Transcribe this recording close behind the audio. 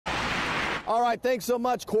All right, thanks so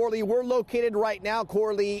much, Corley. We're located right now,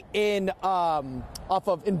 Corley, in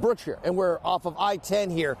Brookshire, and we're off of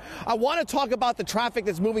I-10 here. I want to talk about the traffic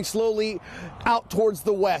that's moving slowly out towards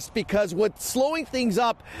the west, because what's slowing things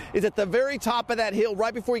up is at the very top of that hill,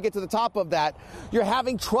 right before you get to the top of that, you're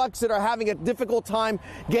having trucks that are having a difficult time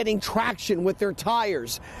getting traction with their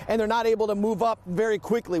tires, and they're not able to move up very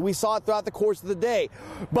quickly. We saw it throughout the course of the day.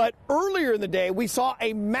 But earlier in the day, we saw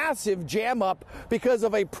a massive jam up because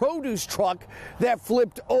of a produce truck that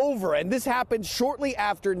flipped over, and this happened shortly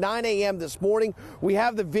after 9 a.m. this morning. We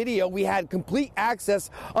have the video. We had complete access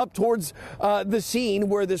up towards the scene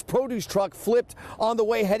where this produce truck flipped on the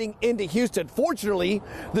way heading into Houston. Fortunately,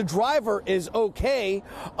 the driver is okay,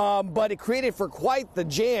 but it created for quite the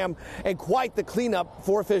jam and quite the cleanup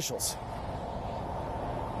for officials.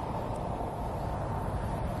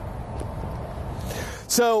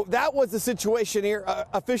 So that was the situation here.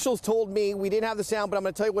 Officials told me, we didn't have the sound, but I'm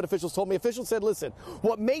going to tell you what officials told me. Officials said, listen,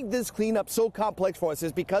 what made this cleanup so complex for us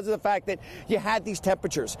is because of the fact that you had these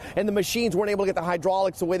temperatures and the machines weren't able to get the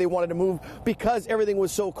hydraulics the way they wanted to move because everything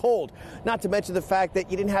was so cold. Not to mention the fact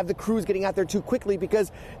that you didn't have the crews getting out there too quickly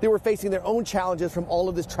because they were facing their own challenges from all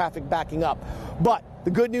of this traffic backing up. But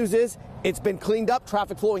the good news is it's been cleaned up,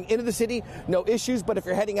 traffic flowing into the city, no issues. But if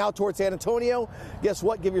you're heading out towards San Antonio, guess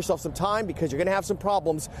what? Give yourself some time because you're going to have some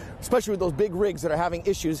problems, especially with those big rigs that are having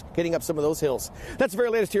issues getting up some of those hills. That's the very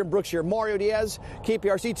latest here in Brookshire. Mario Diaz,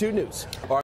 KPRC 2 News.